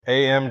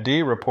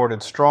AMD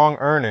reported strong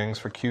earnings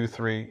for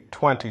Q3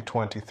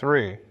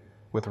 2023,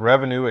 with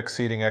revenue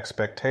exceeding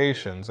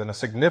expectations and a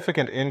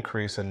significant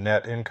increase in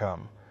net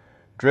income,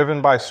 driven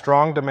by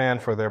strong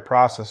demand for their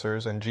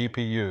processors and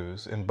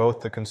GPUs in both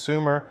the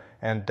consumer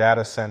and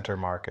data center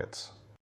markets.